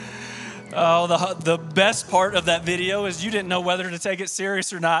Oh, the best part of that video is you didn't know whether to take it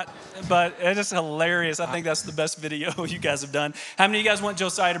serious or not, but it is hilarious. I think that's the best video you guys have done. How many of you guys want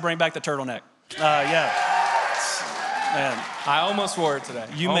Josiah to bring back the turtleneck? Yeah. Man, I almost wore it today.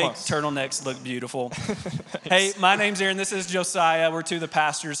 you make turtlenecks look beautiful. Hey, my name's Aaron. This is Josiah. We're two of the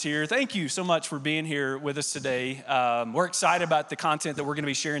pastors here. Thank you so much for being here with us today. We're excited about the content that we're going to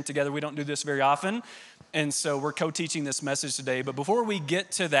be sharing together. We don't do this very often. And so we're co-teaching this message today. But before we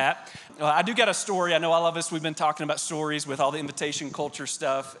get to that, I do got a story. I know all of us, we've been talking about stories with all the invitation culture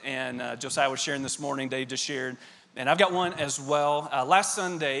stuff. And Josiah was sharing this morning. Dave just shared. And I've got one as well. Last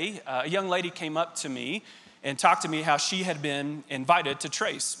Sunday, a young lady came up to me and talked to me how she had been invited to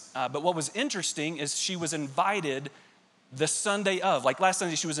Trace. But what was interesting is she was invited the Sunday of. Like last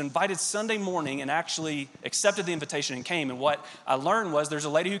Sunday, she was invited Sunday morning and actually accepted the invitation and came. And what I learned was there's a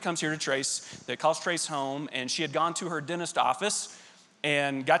lady who comes here to Trace that calls Trace home, and she had gone to her dentist office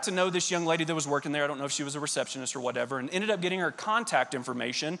and got to know this young lady that was working there. I don't know if she was a receptionist or whatever, and ended up getting her contact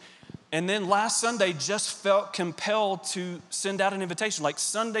information. And then last Sunday just felt compelled to send out an invitation, like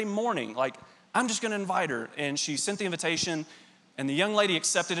Sunday morning, like I'm just gonna invite her. And she sent the invitation, and the young lady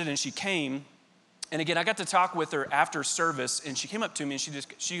accepted it, and she came. And again, I got to talk with her after service, and she came up to me, and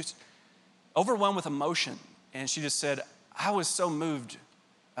she was overwhelmed with emotion. And she just said, I was so moved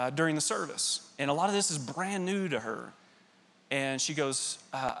during the service. And a lot of this is brand new to her. And she goes,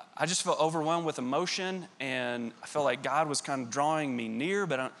 I just felt overwhelmed with emotion, and I felt like God was kind of drawing me near,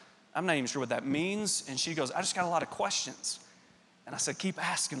 but I'm not even sure what that means. And she goes, I just got a lot of questions. And I said, keep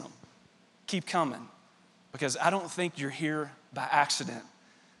asking them. Keep coming. Because I don't think you're here by accident.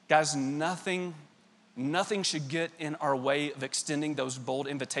 Guys, nothing should get in our way of extending those bold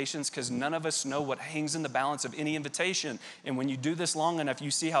invitations, because none of us know what hangs in the balance of any invitation. And when you do this long enough,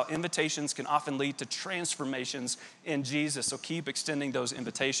 you see how invitations can often lead to transformations in Jesus. So keep extending those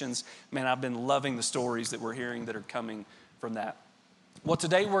invitations. Man, I've been loving the stories that we're hearing that are coming from that. Well,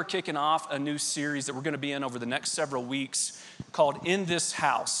 today we're kicking off a new series that we're going to be in over the next several weeks called In This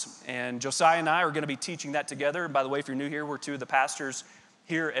House. And Josiah and I are going to be teaching that together. And by the way, if you're new here, we're two of the pastors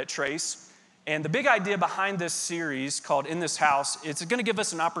here at Trace. And the big idea behind this series called In This House, it's going to give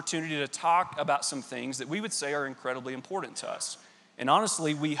us an opportunity to talk about some things that we would say are incredibly important to us. And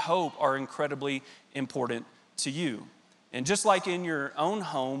honestly, we hope are incredibly important to you. And just like in your own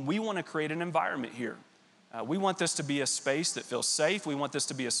home, we want to create an environment here. We want this to be a space that feels safe. We want this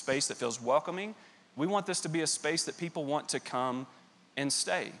to be a space that feels welcoming. We want this to be a space that people want to come and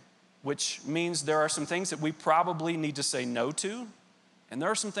stay, which means there are some things that we probably need to say no to, and there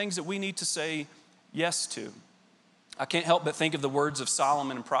are some things that we need to say yes to. I can't help but think of the words of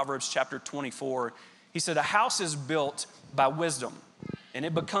Solomon in Proverbs chapter 24. He said, a house is built by wisdom, and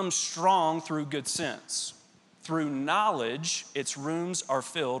it becomes strong through good sense. Through knowledge, its rooms are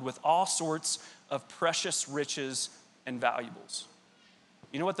filled with all sorts of precious riches and valuables.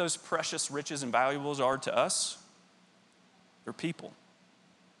 You know what those precious riches and valuables are to us? They're people.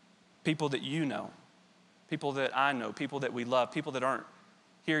 People that you know. People that I know. People that we love. People that aren't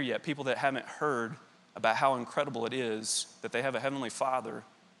here yet. People that haven't heard about how incredible it is that they have a heavenly Father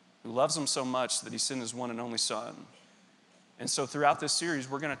who loves them so much that he sent his one and only Son. And so throughout this series,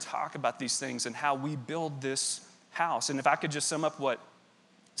 we're going to talk about these things and how we build this house. And if I could just sum up what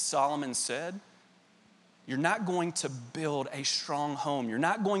Solomon said, you're not going to build a strong home. You're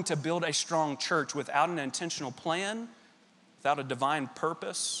not going to build a strong church without an intentional plan, without a divine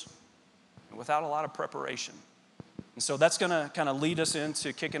purpose, and without a lot of preparation. And so that's going to kind of lead us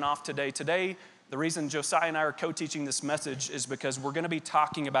into kicking off today. Today, the reason Josiah and I are co-teaching this message is because we're going to be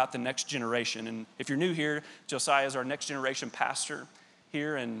talking about the next generation. And if you're new here, Josiah is our next generation pastor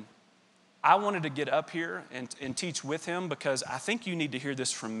here. And I wanted to get up here and teach with him because I think you need to hear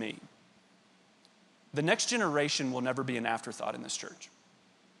this from me. The next generation will never be an afterthought in this church.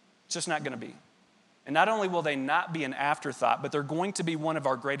 It's just not going to be. And not only will they not be an afterthought, but they're going to be one of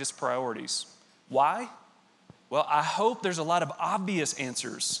our greatest priorities. Why? Well, I hope there's a lot of obvious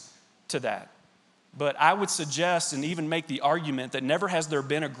answers to that. But I would suggest and even make the argument that never has there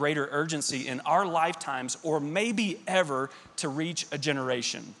been a greater urgency in our lifetimes, or maybe ever, to reach a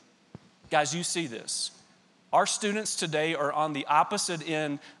generation. Guys, you see this. Our students today are on the opposite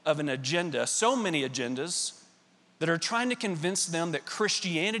end of an agenda, so many agendas, that are trying to convince them that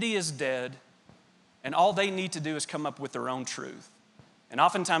Christianity is dead and all they need to do is come up with their own truth. And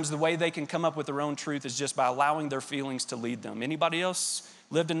oftentimes the way they can come up with their own truth is just by allowing their feelings to lead them. Anybody else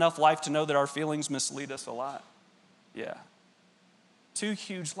lived enough life to know that our feelings mislead us a lot? Yeah. Two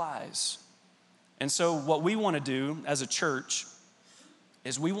huge lies. And so what we want to do as a church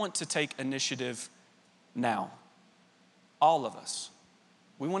is we want to take initiative now. All of us.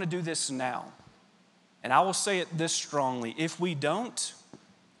 We want to do this now. And I will say it this strongly. If we don't,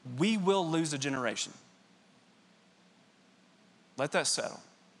 we will lose a generation. Let that settle.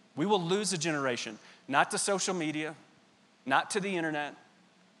 We will lose a generation. Not to social media, not to the internet,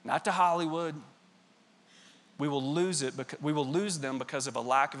 not to Hollywood. We will lose them because of a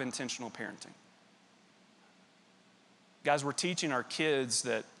lack of intentional parenting. Guys, we're teaching our kids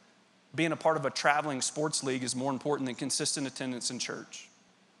that being a part of a traveling sports league is more important than consistent attendance in church.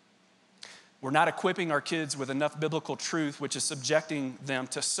 We're not equipping our kids with enough biblical truth, which is subjecting them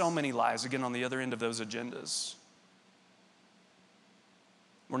to so many lies, again, on the other end of those agendas.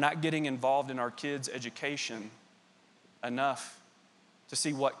 We're not getting involved in our kids' education enough to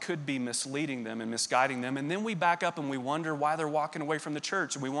see what could be misleading them and misguiding them. And then we back up and we wonder why they're walking away from the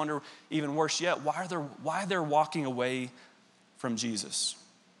church. And we wonder, even worse yet, why they're walking away from Jesus.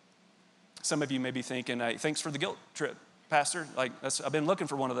 Some of you may be thinking, hey, thanks for the guilt trip, Pastor. I've been looking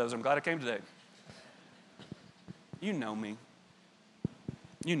for one of those. I'm glad I came today. You know me.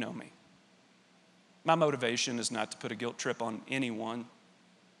 You know me. My motivation is not to put a guilt trip on anyone,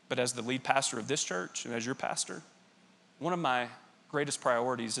 but as the lead pastor of this church and as your pastor, one of my greatest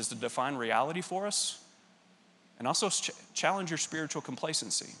priorities is to define reality for us and also challenge your spiritual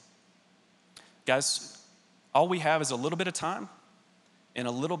complacency. Guys, all we have is a little bit of time and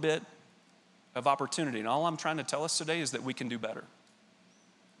a little bit of opportunity. And all I'm trying to tell us today is that we can do better.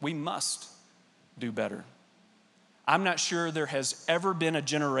 We must do better. I'm not sure there has ever been a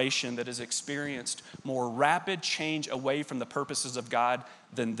generation that has experienced more rapid change away from the purposes of God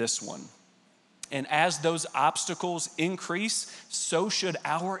than this one. And as those obstacles increase, so should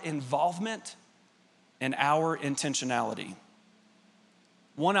our involvement and our intentionality.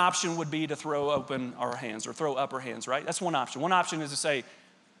 One option would be to throw open our hands or throw up our hands, right? That's one option. One option is to say,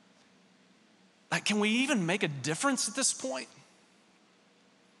 can we even make a difference at this point?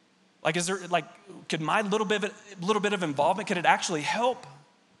 Could my little bit of involvement, could it actually help?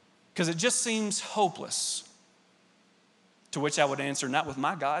 Because it just seems hopeless. To which I would answer, not with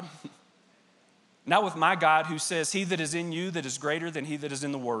my God. Not with my God who says, he that is in you that is greater than he that is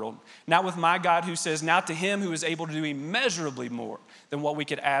in the world. Not with my God who says, now to him who is able to do immeasurably more than what we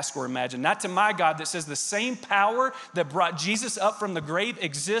could ask or imagine. Not to my God that says the same power that brought Jesus up from the grave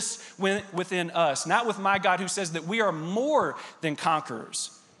exists within us. Not with my God who says that we are more than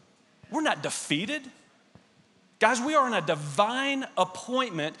conquerors. We're not defeated. Guys, we are on a divine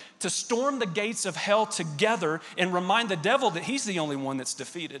appointment to storm the gates of hell together and remind the devil that he's the only one that's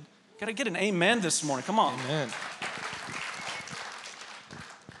defeated. Got to get an amen this morning. Come on. Amen.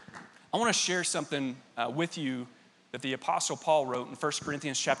 I want to share something with you that the Apostle Paul wrote in 1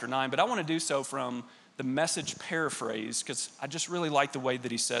 Corinthians chapter 9, but I want to do so from the Message paraphrase because I just really like the way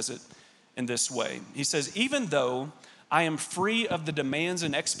that he says it in this way. He says, even though I am free of the demands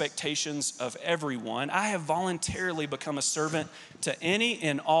and expectations of everyone, I have voluntarily become a servant to any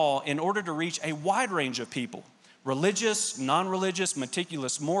and all in order to reach a wide range of people. Religious, non-religious,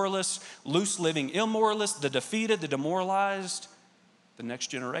 meticulous moralists, loose-living immoralists, the defeated, the demoralized, the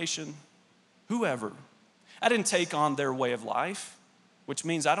next generation, whoever. I didn't take on their way of life, which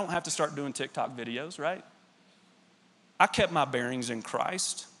means I don't have to start doing TikTok videos, right? I kept my bearings in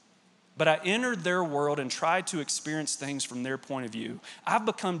Christ, but I entered their world and tried to experience things from their point of view. I've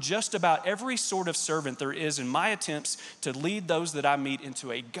become just about every sort of servant there is in my attempts to lead those that I meet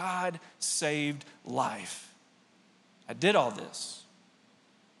into a God-saved life. I did all this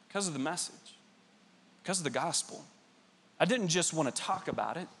because of the message, because of the gospel. I didn't just want to talk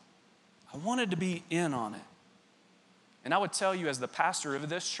about it. I wanted to be in on it. And I would tell you as the pastor of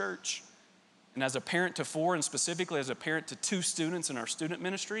this church and as a parent to 4 and specifically as a parent to 2 students in our student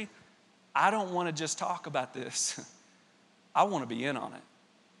ministry, I don't want to just talk about this. I want to be in on it.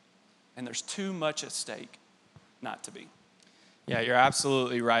 And there's too much at stake not to be. Yeah, you're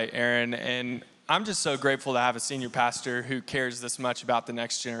absolutely right, Aaron. And I'm just so grateful to have a senior pastor who cares this much about the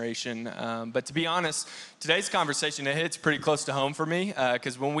next generation. But to be honest, today's conversation, it hits pretty close to home for me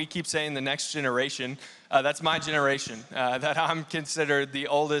because when we keep saying the next generation, that's my generation, that I'm considered the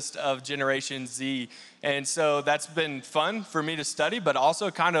oldest of Generation Z. And so that's been fun for me to study, but also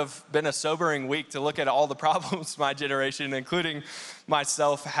kind of been a sobering week to look at all the problems my generation, including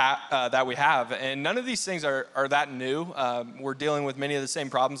myself, that we have. And none of these things are that new. We're dealing with many of the same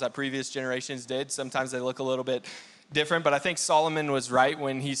problems that previous generations did. Sometimes they look a little bit different, but I think Solomon was right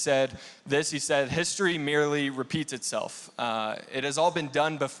when he said this. He said, history merely repeats itself. It has all been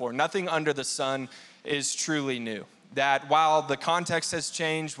done before. Nothing under the sun is truly new. That while the context has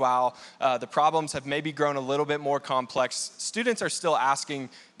changed, while the problems have maybe grown a little bit more complex, students are still asking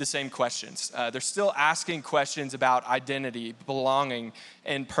the same questions. They're still asking questions about identity, belonging,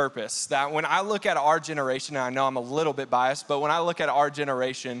 and purpose. That when I look at our generation, and I know I'm a little bit biased, but when I look at our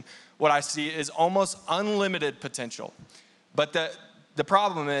generation, what I see is almost unlimited potential. But the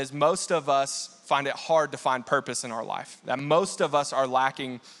problem is most of us find it hard to find purpose in our life. That most of us are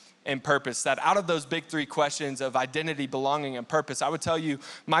lacking and purpose. That out of those big three questions of identity, belonging, and purpose, I would tell you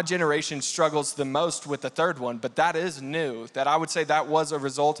my generation struggles the most with the third one, but that is new. That I would say that was a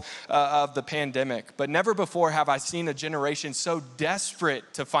result of the pandemic. But never before have I seen a generation so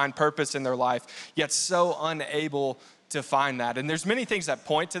desperate to find purpose in their life, yet so unable to find that. And there's many things that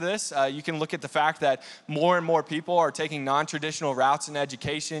point to this. You can look at the fact that more and more people are taking non-traditional routes in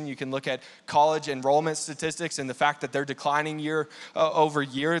education. You can look at college enrollment statistics and the fact that they're declining year over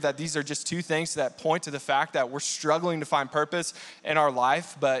year, that these are just two things that point to the fact that we're struggling to find purpose in our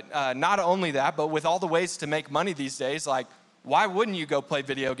life. But not only that, but with all the ways to make money these days, like, why wouldn't you go play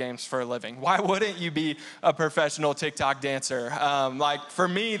video games for a living? Why wouldn't you be a professional TikTok dancer? Like for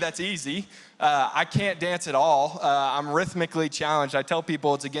me, that's easy. I can't dance at all. I'm rhythmically challenged. I tell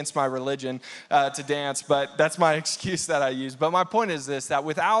people it's against my religion to dance, but that's my excuse that I use. But my point is this, that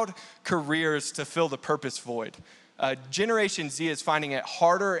without careers to fill the purpose void, Generation Z is finding it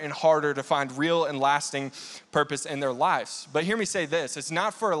harder and harder to find real and lasting purpose in their lives. But hear me say this, it's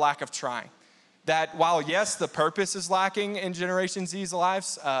not for a lack of trying. That while, yes, the purpose is lacking in Generation Z's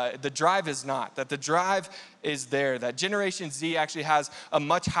lives, the drive is not. That the drive is there. That Generation Z actually has a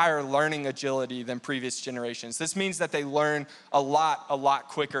much higher learning agility than previous generations. This means that they learn a lot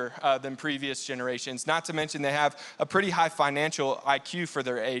quicker than previous generations. Not to mention they have a pretty high financial IQ for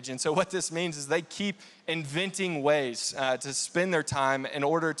their age. And so what this means is they keep inventing ways to spend their time in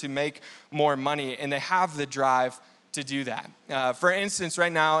order to make more money. And they have the drive to do that. For instance, right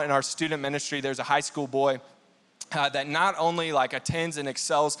now in our student ministry, there's a high school boy that not only like attends and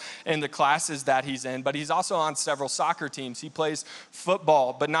excels in the classes that he's in, but he's also on several soccer teams. He plays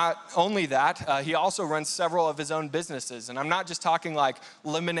football, but not only that, he also runs several of his own businesses. And I'm not just talking like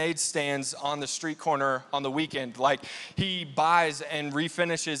lemonade stands on the street corner on the weekend. Like he buys and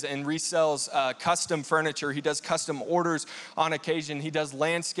refinishes and resells custom furniture. He does custom orders on occasion. He does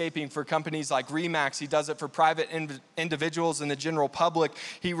landscaping for companies like Remax. He does it for private individuals and the general public.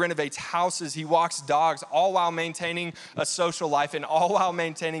 He renovates houses. He walks dogs, all while maintaining a social life and all while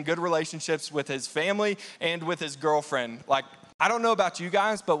maintaining good relationships with his family and with his girlfriend. Like, I don't know about you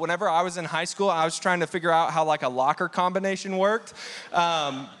guys, but whenever I was in high school, I was trying to figure out how like a locker combination worked.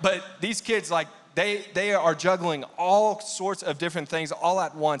 But these kids, like, they are juggling all sorts of different things all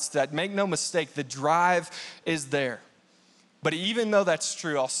at once. That, make no mistake, the drive is there. But even though that's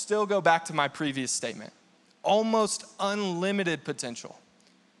true, I'll still go back to my previous statement. Almost unlimited potential.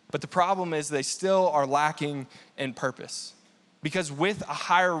 But the problem is they still are lacking in purpose. Because with a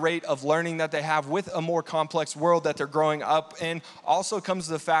higher rate of learning that they have, with a more complex world that they're growing up in, also comes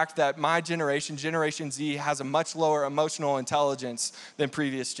the fact that my generation, Generation Z, has a much lower emotional intelligence than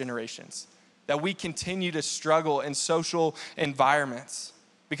previous generations. That we continue to struggle in social environments.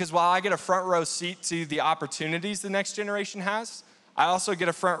 Because while I get a front row seat to the opportunities the next generation has, I also get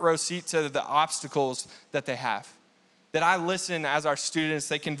a front row seat to the obstacles that they have. That I listen as our students,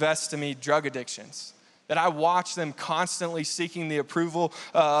 they confess to me drug addictions. That I watch them constantly seeking the approval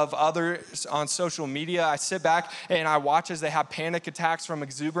of others on social media. I sit back and I watch as they have panic attacks from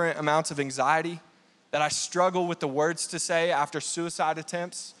exuberant amounts of anxiety. That I struggle with the words to say after suicide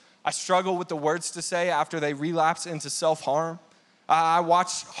attempts. I struggle with the words to say after they relapse into self-harm. I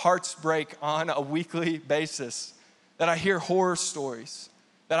watch hearts break on a weekly basis. That I hear horror stories.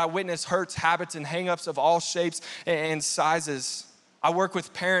 That I witness hurts, habits, and hangups of all shapes and sizes. I work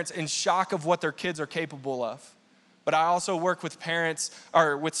with parents in shock of what their kids are capable of. But I also work with parents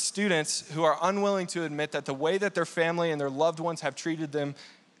or with students who are unwilling to admit that the way that their family and their loved ones have treated them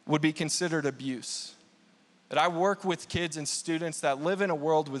would be considered abuse. That I work with kids and students that live in a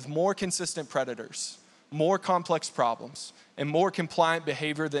world with more consistent predators, more complex problems, and more compliant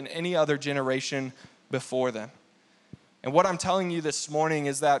behavior than any other generation before them. And what I'm telling you this morning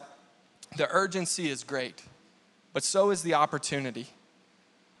is that the urgency is great, but so is the opportunity.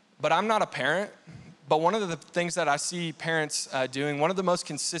 But I'm not a parent, but one of the things that I see parents doing, one of the most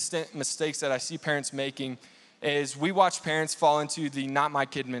consistent mistakes that I see parents making is we watch parents fall into the not my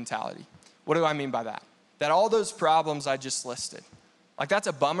kid mentality. What do I mean by that? That all those problems I just listed, like that's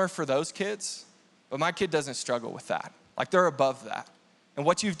a bummer for those kids, but my kid doesn't struggle with that. Like they're above that. And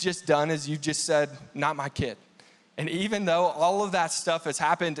what you've just done is you've just said, not my kid. And even though all of that stuff has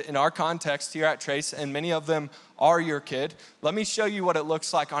happened in our context here at Trace, and many of them are your kid, let me show you what it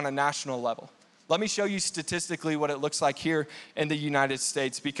looks like on a national level. Let me show you statistically what it looks like here in the United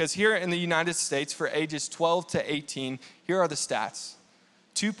States. Because here in the United States, for ages 12 to 18, here are the stats.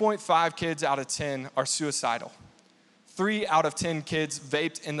 2.5 kids out of 10 are suicidal. 3 out of 10 kids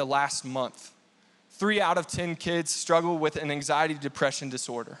vaped in the last month. 3 out of 10 kids struggle with an anxiety depression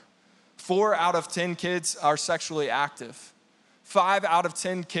disorder. 4 out of 10 kids are sexually active. 5 out of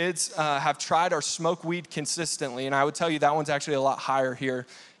 10 kids have tried or smoke weed consistently, and I would tell you that one's actually a lot higher here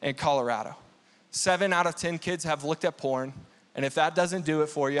in Colorado. 7 out of 10 kids have looked at porn, and if that doesn't do it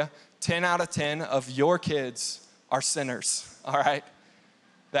for you, 10 out of 10 of your kids are sinners, all right?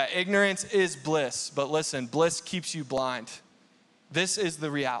 That ignorance is bliss, but listen, bliss keeps you blind. This is the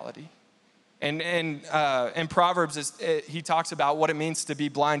reality. And in Proverbs, he talks about what it means to be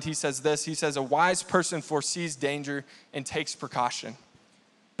blind. He says this, he says, a wise person foresees danger and takes precaution.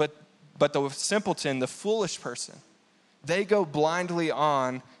 But the simpleton, the foolish person, they go blindly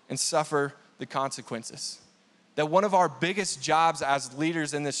on and suffer the consequences. That one of our biggest jobs as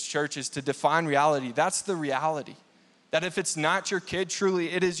leaders in this church is to define reality. That's the reality. That if it's not your kid, truly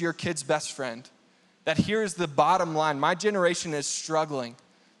it is your kid's best friend. That here's the bottom line. My generation is struggling.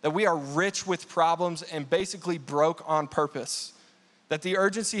 That we are rich with problems and basically broke on purpose. That the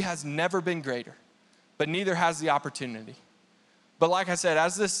urgency has never been greater, but neither has the opportunity. But like I said,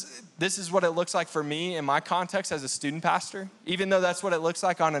 as this is what it looks like for me in my context as a student pastor, even though that's what it looks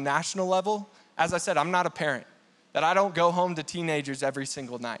like on a national level, as I said, I'm not a parent. That I don't go home to teenagers every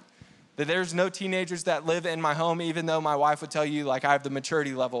single night. That there's no teenagers that live in my home, even though my wife would tell you like I have the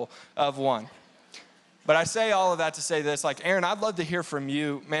maturity level of one. But I say all of that to say this, like, Aaron, I'd love to hear from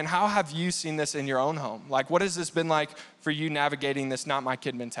you. Man, how have you seen this in your own home? Like, what has this been like for you navigating this not my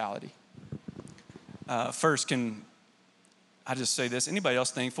kid mentality? First, can I just say this? Anybody else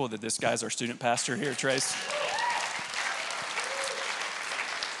thankful that this guy's our student pastor here at Trace?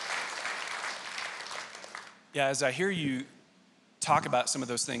 Yeah, as I hear you talk about some of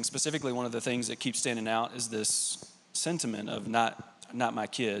those things, specifically one of the things that keeps standing out is this sentiment of not my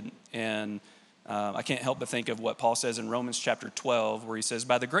kid. And I can't help but think of what Paul says in Romans chapter 12, where he says,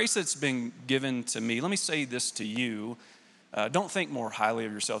 by the grace that's been given to me, let me say this to you, don't think more highly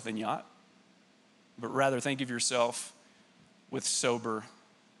of yourself than you ought, but rather think of yourself with sober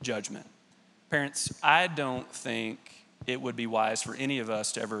judgment. Parents, I don't think it would be wise for any of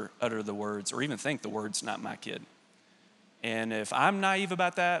us to ever utter the words or even think the words, not my kid. And if I'm naive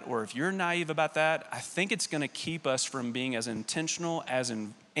about that, or if you're naive about that, I think it's going to keep us from being as intentional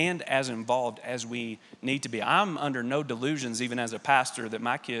and as involved as we need to be. I'm under no delusions, even as a pastor, that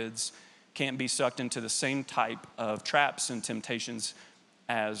my kids can't be sucked into the same type of traps and temptations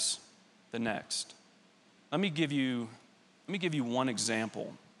as the next. Let me give you one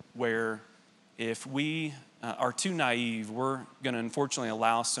example where if we are too naive, we're going to unfortunately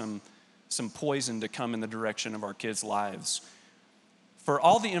allow some poison to come in the direction of our kids' lives. For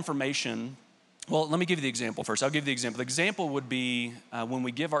all the information, well, let me give you the example first. I'll give you the example. The example would be when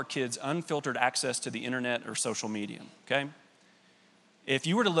we give our kids unfiltered access to the internet or social media, okay? If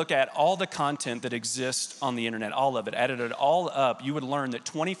you were to look at all the content that exists on the internet, all of it, added it all up, you would learn that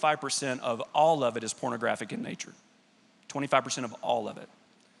 25% of all of it is pornographic in nature. 25% of all of it.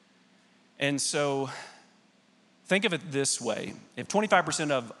 And so think of it this way. If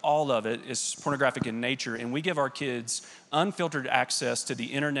 25% of all of it is pornographic in nature and we give our kids unfiltered access to the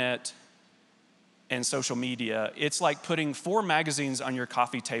internet and social media, it's like putting 4 magazines on your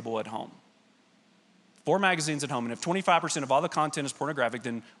coffee table at home. 4 magazines at home, and if 25% of all the content is pornographic,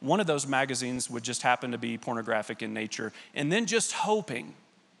 then one of those magazines would just happen to be pornographic in nature, and then just hoping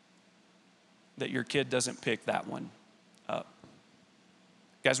that your kid doesn't pick that one up.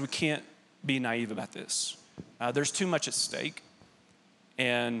 Guys, we can't be naive about this. There's too much at stake,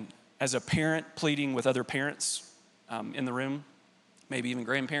 and as a parent pleading with other parents in the room, maybe even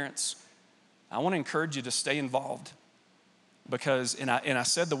grandparents, I want to encourage you to stay involved. Because, and I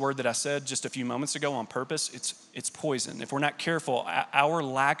said the word that I said just a few moments ago on purpose, it's poison. If we're not careful, our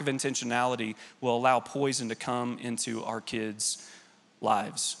lack of intentionality will allow poison to come into our kids'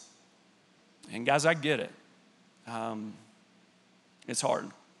 lives. And guys, I get it. It's hard.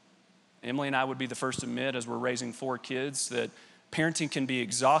 Emily and I would be the first to admit, as we're raising 4 kids, that parenting can be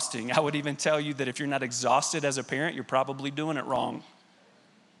exhausting. I would even tell you that if you're not exhausted as a parent, you're probably doing it wrong.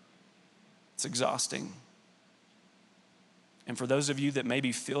 It's exhausting. And for those of you that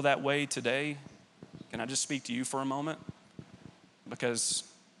maybe feel that way today, can I just speak to you for a moment? Because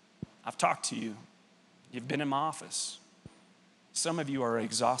I've talked to you. You've been in my office. Some of you are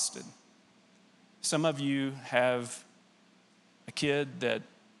exhausted. Some of you have a kid that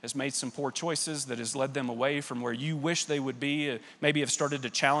has made some poor choices that has led them away from where you wish they would be, maybe have started to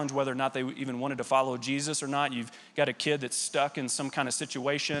challenge whether or not they even wanted to follow Jesus or not. You've got a kid that's stuck in some kind of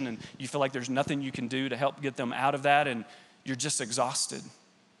situation and you feel like there's nothing you can do to help get them out of that and you're just exhausted.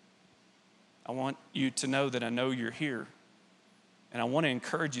 I want you to know that I know you're here and I want to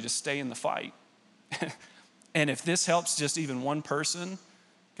encourage you to stay in the fight. And if this helps just even one person,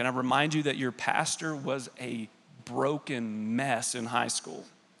 can I remind you that your pastor was a broken mess in high school.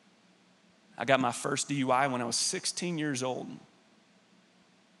 I got my first DUI when I was 16 years old.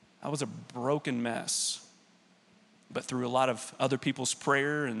 I was a broken mess. But through a lot of other people's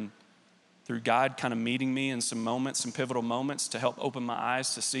prayer and through God kind of meeting me in some moments, some pivotal moments to help open my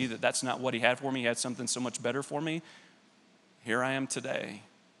eyes to see that that's not what he had for me. He had something so much better for me. Here I am today,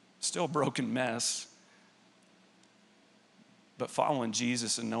 still a broken mess, but following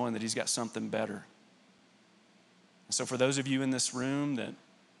Jesus and knowing that he's got something better. So for those of you in this room that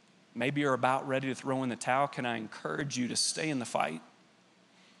maybe are about ready to throw in the towel, can I encourage you to stay in the fight?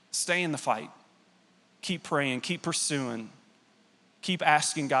 Stay in the fight. Keep praying, keep pursuing, keep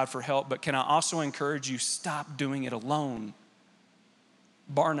asking God for help, but can I also encourage you, stop doing it alone.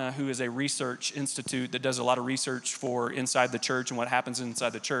 Barna, who is a research institute that does a lot of research for inside the church and what happens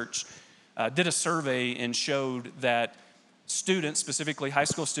inside the church, did a survey and showed that students, specifically high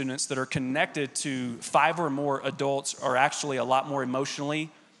school students that are connected to 5 or more adults are actually a lot more emotionally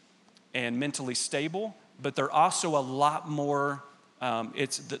and mentally stable, but they're also a lot more,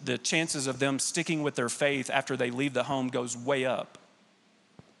 it's the chances of them sticking with their faith after they leave the home goes way up,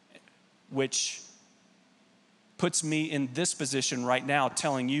 which puts me in this position right now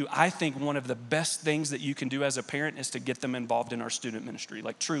telling you, I think one of the best things that you can do as a parent is to get them involved in our student ministry,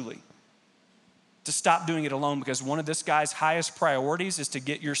 like truly. To stop doing it alone, because one of this guy's highest priorities is to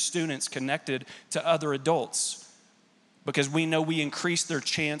get your students connected to other adults, because we know we increase their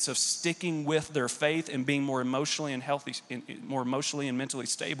chance of sticking with their faith and being more emotionally and healthy, more emotionally and mentally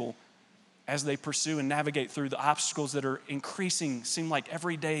stable as they pursue and navigate through the obstacles that are increasing, seem like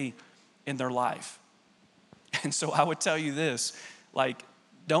every day in their life. And so I would tell you this, like,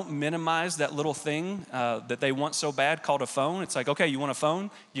 don't minimize that little thing that they want so bad called a phone. It's like, okay, you want a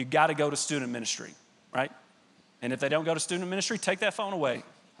phone? You got to go to student ministry, right? And if they don't go to student ministry, take that phone away.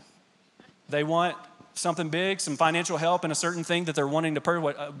 They want something big, some financial help in a certain thing that they're wanting to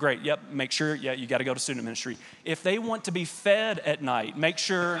purchase. Great, yep, make sure, yeah, you got to go to student ministry. If they want to be fed at night, make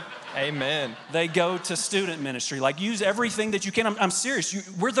sure Amen. they go to student ministry. Like, use everything that you can. I'm serious.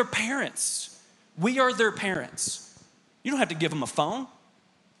 We're their parents. We are their parents. You don't have to give them a phone.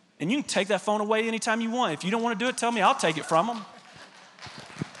 And you can take that phone away anytime you want. If you don't want to do it, tell me, I'll take it from them.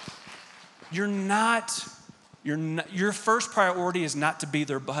 Your first priority is not to be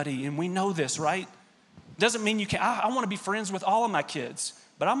their buddy, and we know this, right? Doesn't mean you can't. I want to be friends with all of my kids,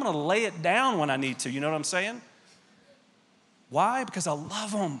 but I'm going to lay it down when I need to. You know what I'm saying? Why? Because I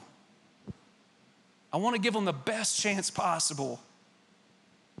love them. I want to give them the best chance possible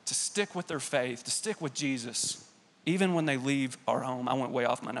to stick with their faith, to stick with Jesus. Even when they leave our home. I went way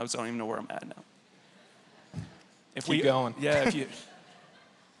off my notes. I don't even know where I'm at now. Keep going. Yeah,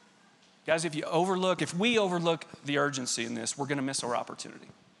 guys, if we overlook the urgency in this, we're going to miss our opportunity.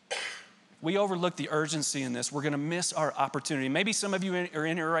 If we overlook the urgency in this, we're going to miss our opportunity. Maybe some of you are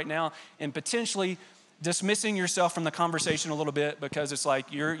in here right now and potentially dismissing yourself from the conversation a little bit because it's like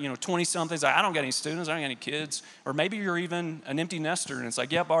you're 20-somethings. I don't got any students. I don't got any kids. Or maybe you're even an empty nester and it's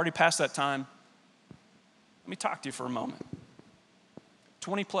like, yep, already past that time. Let me talk to you for a moment.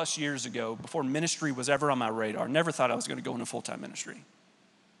 20 plus years ago, before ministry was ever on my radar, never thought I was going to go into full-time ministry.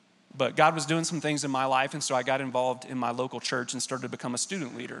 But God was doing some things in my life, and so I got involved in my local church and started to become a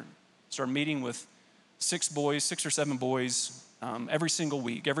student leader. Started meeting with 6 or 7 boys every single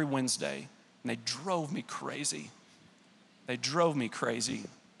week, every Wednesday, and they drove me crazy.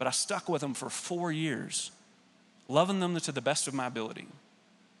 But I stuck with them for 4 years, loving them to the best of my ability.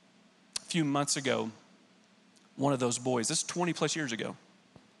 A few months ago, one of those boys, this is 20 plus years ago.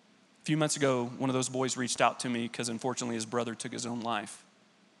 A few months ago, one of those boys reached out to me because unfortunately his brother took his own life.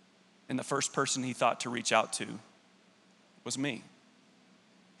 And the first person he thought to reach out to was me,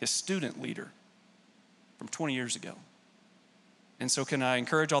 his student leader from 20 years ago. And so can I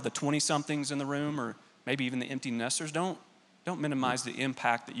encourage all the 20-somethings in the room, or maybe even the empty nesters, don't minimize the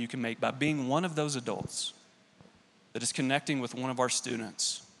impact that you can make by being one of those adults that is connecting with one of our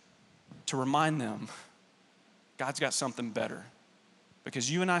students to remind them God's got something better. Because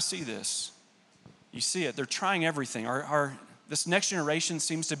you and I see this. You see it. They're trying everything. This next generation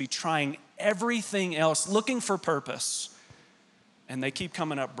seems to be trying everything else, looking for purpose. And they keep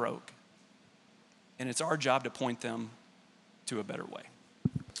coming up broke. and it's our job to point them to a better way.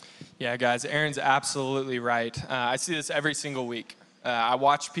 Yeah, guys, Aaron's absolutely right. I see this every single week. I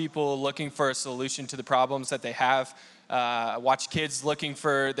watch people looking for a solution to the problems that they have. I watch kids looking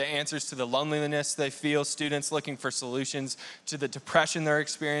for the answers to the loneliness they feel, students looking for solutions to the depression they're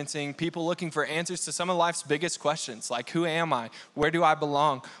experiencing, people looking for answers to some of life's biggest questions, like who am I? Where do I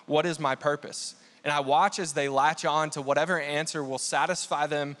belong? What is my purpose? And I watch as they latch on to whatever answer will satisfy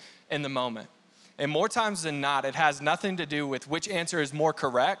them in the moment. And more times than not, it has nothing to do with which answer is more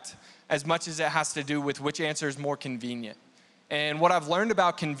correct as much as it has to do with which answer is more convenient. And what I've learned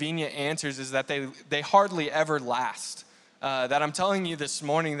about convenient answers is that they hardly ever last. That I'm telling you this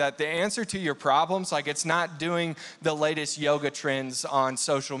morning that the answer to your problems, like it's not doing the latest yoga trends on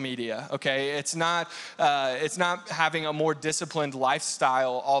social media, okay? It's not having a more disciplined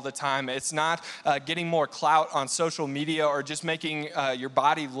lifestyle all the time. It's not getting more clout on social media or just making your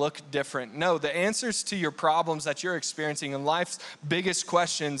body look different. No, the answers to your problems that you're experiencing in life's biggest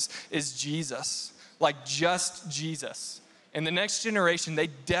questions is Jesus, like just Jesus. And the next generation, they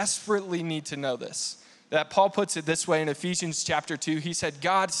desperately need to know this. That Paul puts it this way in Ephesians chapter 2. He said,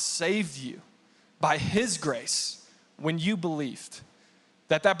 God saved you by his grace when you believed.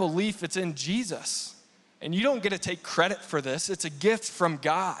 That belief, it's in Jesus. And you don't get to take credit for this. It's a gift from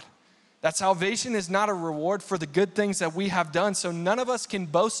God. That salvation is not a reward for the good things that we have done, so none of us can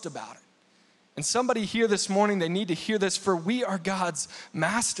boast about it. And somebody here this morning, they need to hear this, for we are God's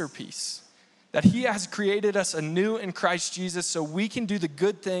masterpiece. That he has created us anew in Christ Jesus so we can do the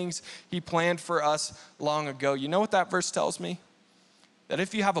good things he planned for us long ago. You know what that verse tells me? That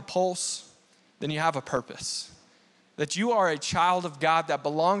if you have a pulse, then you have a purpose. That you are a child of God that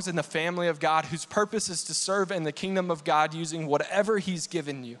belongs in the family of God, whose purpose is to serve in the kingdom of God using whatever he's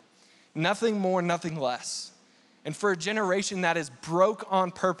given you. Nothing more, nothing less. And for a generation that is broke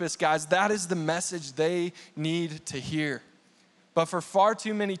on purpose, guys, that is the message they need to hear. But for far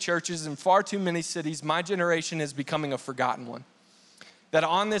too many churches and far too many cities, my generation is becoming a forgotten one. That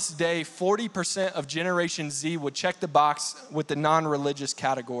on this day, 40% of Generation Z would check the box with the non-religious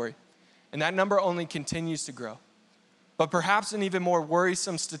category. And that number only continues to grow. But perhaps an even more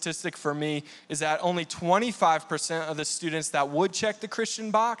worrisome statistic for me is that only 25% of the students that would check the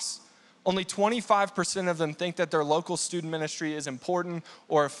Christian box, only 25% of them think that their local student ministry is important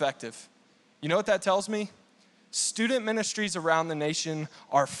or effective. You know what that tells me? Student ministries around the nation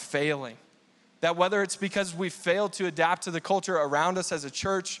are failing. That whether it's because we failed to adapt to the culture around us as a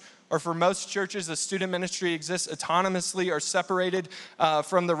church, or for most churches, the student ministry exists autonomously or separated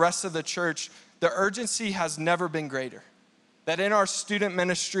from the rest of the church, the urgency has never been greater. That in our student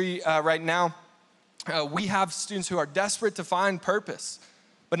ministry right now, we have students who are desperate to find purpose.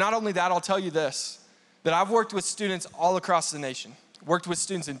 But not only that, I'll tell you this, that I've worked with students all across the nation. Worked with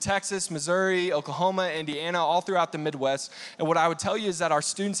students in Texas, Missouri, Oklahoma, Indiana, all throughout the Midwest. And what I would tell you is that our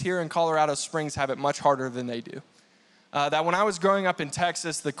students here in Colorado Springs have it much harder than they do. That when I was growing up in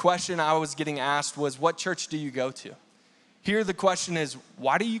Texas, the question I was getting asked was, what church do you go to? Here the question is,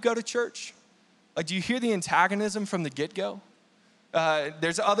 why do you go to church? Like, do you hear the antagonism from the get-go?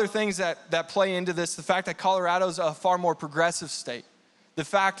 There's other things that play into this. The fact that Colorado's a far more progressive state. The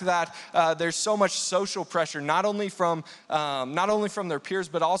fact that there's so much social pressure, not only from their peers,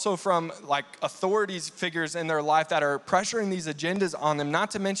 but also from like authorities figures in their life that are pressuring these agendas on them. Not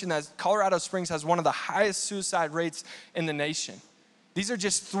to mention that Colorado Springs has one of the highest suicide rates in the nation. These are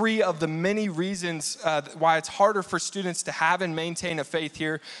just three of the many reasons why it's harder for students to have and maintain a faith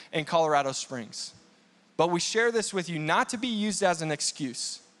here in Colorado Springs. But we share this with you not to be used as an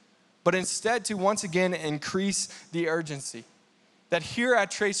excuse, but instead to once again increase the urgency. That here at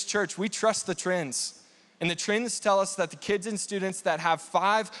Trace Church, we trust the trends. And the trends tell us that the kids and students that have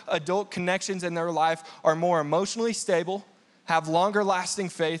 5 adult connections in their life are more emotionally stable, have longer lasting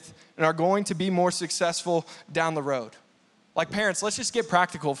faith, and are going to be more successful down the road. Like parents, let's just get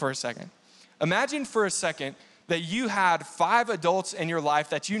practical for a second. Imagine for a second that you had 5 adults in your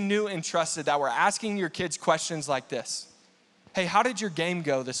life that you knew and trusted that were asking your kids questions like this. Hey, how did your game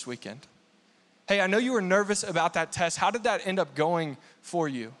go this weekend? Hey, I know you were nervous about that test. How did that end up going for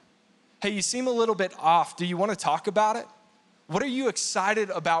you? Hey, you seem a little bit off. Do you want to talk about it? What are you excited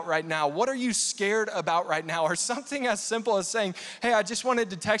about right now? What are you scared about right now? Or something as simple as saying, hey, I just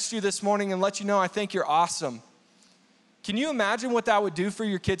wanted to text you this morning and let you know I think you're awesome. Can you imagine what that would do for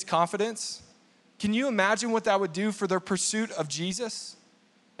your kids' confidence? Can you imagine what that would do for their pursuit of Jesus?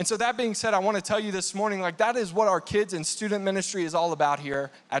 And so that being said, I want to tell you this morning, like that is what our kids and student ministry is all about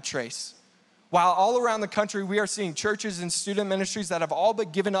here at Trace. While all around the country we are seeing churches and student ministries that have all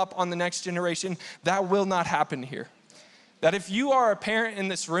but given up on the next generation, that will not happen here. That if you are a parent in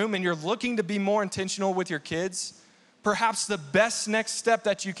this room and you're looking to be more intentional with your kids, perhaps the best next step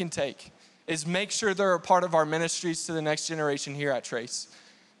that you can take is make sure they're a part of our ministries to the next generation here at Trace.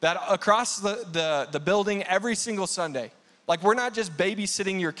 That across the building every single Sunday, like we're not just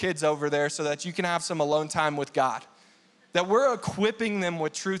babysitting your kids over there so that you can have some alone time with God. That we're equipping them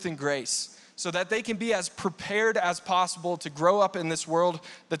with truth and grace so that they can be as prepared as possible to grow up in this world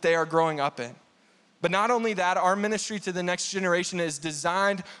that they are growing up in. But not only that, our ministry to the next generation is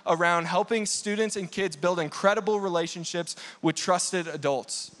designed around helping students and kids build incredible relationships with trusted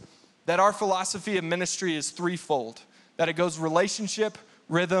adults. That our philosophy of ministry is threefold. That it goes relationship,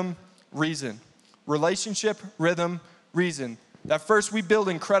 rhythm, reason. Relationship, rhythm, reason. That first we build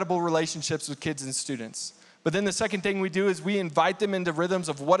incredible relationships with kids and students. But then the second thing we do is we invite them into rhythms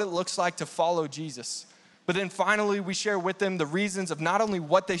of what it looks like to follow Jesus. But then finally, we share with them the reasons of not only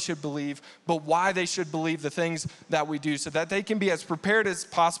what they should believe, but why they should believe the things that we do so that they can be as prepared as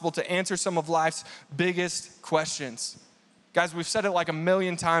possible to answer some of life's biggest questions. Guys, we've said it like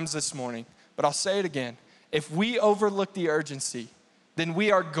 1,000,000 times this morning, but I'll say it again. If we overlook the urgency, then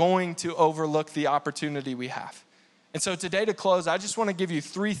we are going to overlook the opportunity we have. And so today to close, I just want to give you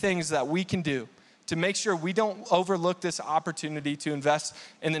 3 things that we can do to make sure we don't overlook this opportunity to invest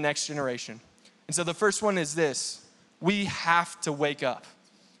in the next generation. And so the first one is this: we have to wake up.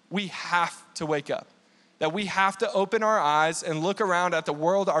 We have to wake up. That we have to open our eyes and look around at the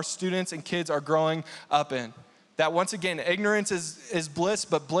world our students and kids are growing up in. That once again, ignorance is bliss,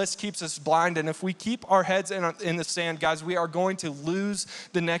 but bliss keeps us blind. And if we keep our heads in the sand, guys, we are going to lose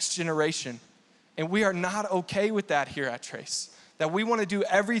the next generation. And we are not okay with that here at Trace. That we want to do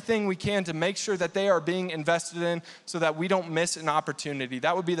everything we can to make sure that they are being invested in so that we don't miss an opportunity.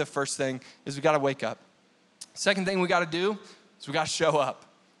 That would be the first thing, is we got to wake up. Second thing we got to do is we got to show up.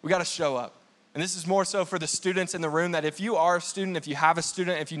 We got to show up. And this is more so for the students in the room, that if you are a student, if you have a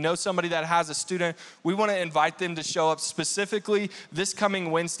student, if you know somebody that has a student, we want to invite them to show up specifically this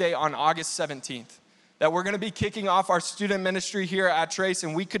coming Wednesday on August 17th. That we're going to be kicking off our student ministry here at Trace,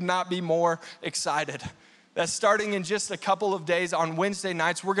 and we could not be more excited. That starting in just a couple of days on Wednesday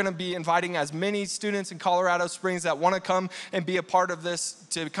nights, we're going to be inviting as many students in Colorado Springs that want to come and be a part of this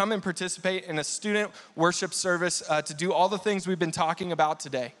to come and participate in a student worship service to do all the things we've been talking about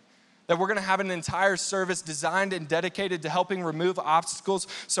today. That we're going to have an entire service designed and dedicated to helping remove obstacles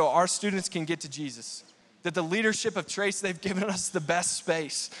so our students can get to Jesus. That the leadership of Trace, they've given us the best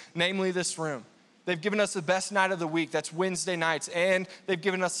space, namely this room. They've given us the best night of the week, that's Wednesday nights, and they've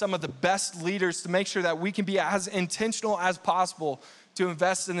given us some of the best leaders to make sure that we can be as intentional as possible to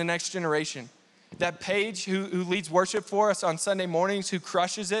invest in the next generation. That Paige, who leads worship for us on Sunday mornings, who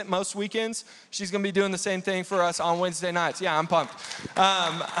crushes it most weekends, she's going to be doing the same thing for us on Wednesday nights. Yeah, I'm pumped.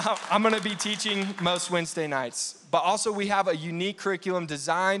 I'm going to be teaching most Wednesday nights. But also we have a unique curriculum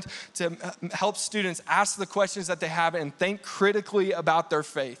designed to help students ask the questions that they have and think critically about their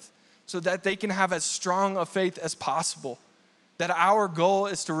faith, so that they can have as strong a faith as possible. That our goal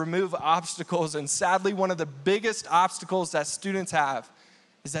is to remove obstacles, and sadly, one of the biggest obstacles that students have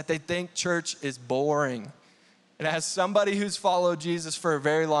is that they think church is boring. And as somebody who's followed Jesus for a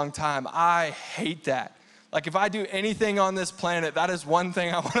very long time, I hate that. Like if I do anything on this planet, that is one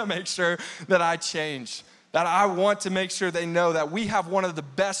thing I want to make sure that I change. That I want to make sure they know that we have one of the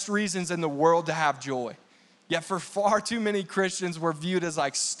best reasons in the world to have joy. Yet for far too many Christians, we're viewed as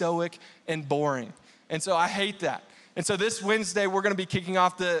like stoic and boring. And so I hate that. And so this Wednesday, we're going to be kicking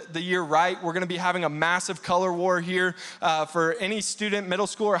off the year right. We're going to be having a massive color war here for any student, middle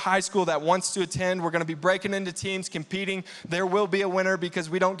school or high school that wants to attend. We're going to be breaking into teams, competing. There will be a winner because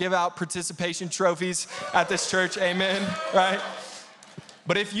we don't give out participation trophies at this church. Amen, right?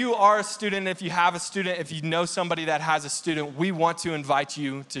 But if you are a student, if you have a student, if you know somebody that has a student, we want to invite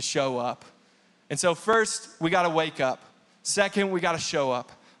you to show up. And so first, we got to wake up. Second, we got to show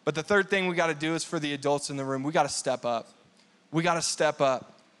up. But the third thing we got to do is for the adults in the room, we got to step up. We got to step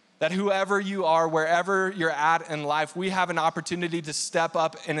up. That whoever you are, wherever you're at in life, we have an opportunity to step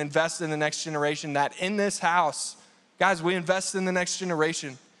up and invest in the next generation. That in this house, guys, we invest in the next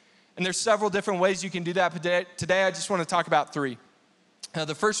generation. And there's several different ways you can do that. Today, I just want to talk about 3.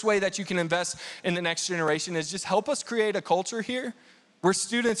 The first way that you can invest in the next generation is just help us create a culture here where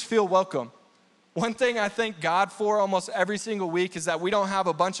students feel welcome. One thing I thank God for almost every single week is that we don't have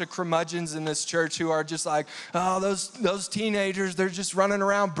a bunch of curmudgeons in this church who are just like, oh, those teenagers, they're just running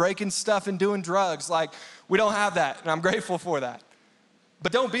around breaking stuff and doing drugs. Like, we don't have that, and I'm grateful for that.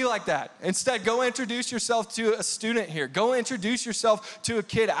 But don't be like that. Instead, go introduce yourself to a student here. Go introduce yourself to a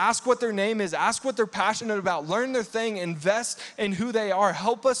kid. Ask what their name is. Ask what they're passionate about. Learn their thing. Invest in who they are.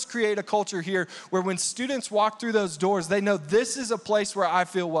 Help us create a culture here where when students walk through those doors, they know this is a place where I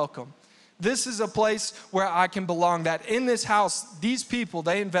feel welcome. This is a place where I can belong. That in this house, these people,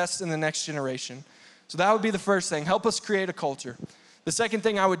 they invest in the next generation. So that would be the first thing. Help us create a culture. The second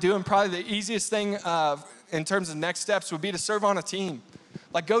thing I would do, and probably the easiest thing in terms of next steps, would be to serve on a team.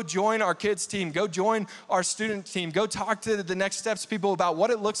 Like, go join our kids team, go join our student team, go talk to the Next Steps people about what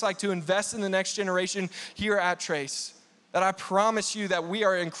it looks like to invest in the next generation here at Trace. That I promise you that we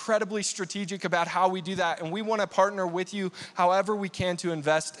are incredibly strategic about how we do that, and we want to partner with you however we can to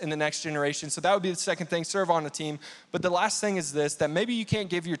invest in the next generation. So that would be the second thing, serve on a team. But the last thing is this, that maybe you can't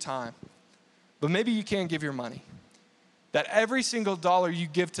give your time, but maybe you can give your money. That every single dollar you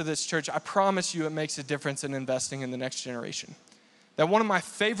give to this church, I promise you it makes a difference in investing in the next generation. That one of my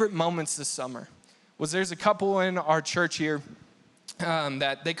favorite moments this summer was there's a couple in our church here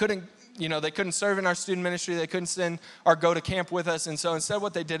that they couldn't serve in our student ministry. They couldn't send or go to camp with us. And so instead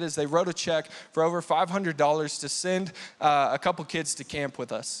what they did is they wrote a check for over $500 to send a couple kids to camp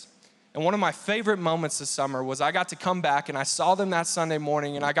with us. And one of my favorite moments this summer was I got to come back and I saw them that Sunday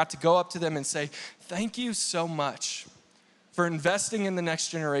morning and I got to go up to them and say, thank you so much for investing in the next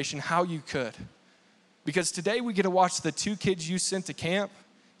generation how you could. Because today we get to watch the 2 kids you sent to camp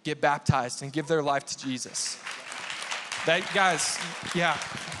get baptized and give their life to Jesus. That, guys, yeah,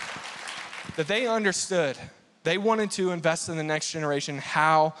 that they understood. They wanted to invest in the next generation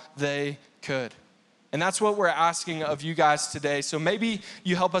how they could. And that's what we're asking of you guys today. So maybe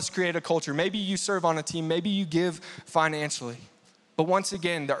you help us create a culture. Maybe you serve on a team. Maybe you give financially. But once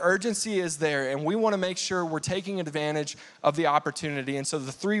again, the urgency is there, and we want to make sure we're taking advantage of the opportunity. And so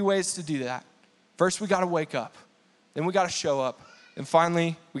the 3 ways to do that. First, we got to wake up. Then we got to show up. And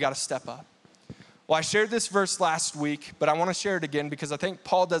finally, we got to step up. Well, I shared this verse last week, but I want to share it again because I think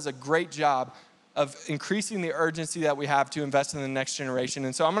Paul does a great job of increasing the urgency that we have to invest in the next generation.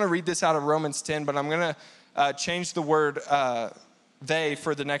 And so I'm going to read this out of Romans 10, but I'm going to change the word they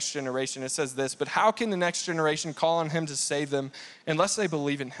for the next generation. It says this, but how can the next generation call on him to save them unless they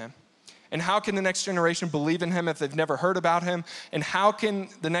believe in him? And how can the next generation believe in him if they've never heard about him? And how can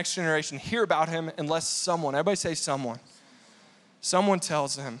the next generation hear about him unless someone, everybody say someone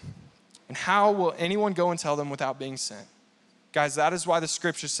tells them? And how will anyone go and tell them without being sent? Guys, that is why the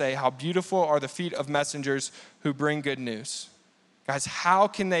scriptures say, how beautiful are the feet of messengers who bring good news. Guys, how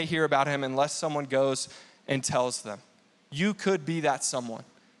can they hear about him unless someone goes and tells them? You could be that someone.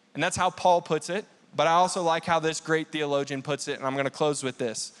 And that's how Paul puts it. But I also like how this great theologian puts it. And I'm going to close with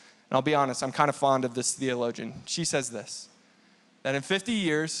this. And I'll be honest, I'm kind of fond of this theologian. She says this, that in 50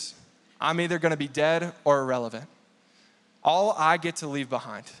 years, I'm either going to be dead or irrelevant. All I get to leave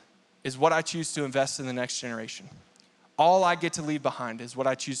behind is what I choose to invest in the next generation. All I get to leave behind is what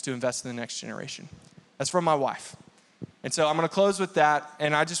I choose to invest in the next generation. That's from my wife. And so I'm going to close with that.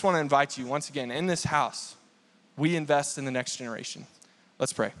 And I just want to invite you, once again, in this house, we invest in the next generation.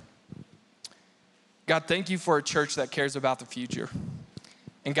 Let's pray. God, thank you for a church that cares about the future.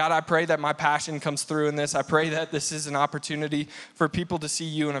 And God, I pray that my passion comes through in this. I pray that this is an opportunity for people to see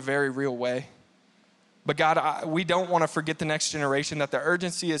you in a very real way. But God, we don't want to forget the next generation, that the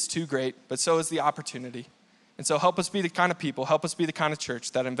urgency is too great, but so is the opportunity. And so help us be the kind of people, help us be the kind of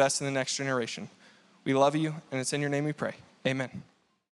church that invests in the next generation. We love you, and it's in your name we pray. Amen.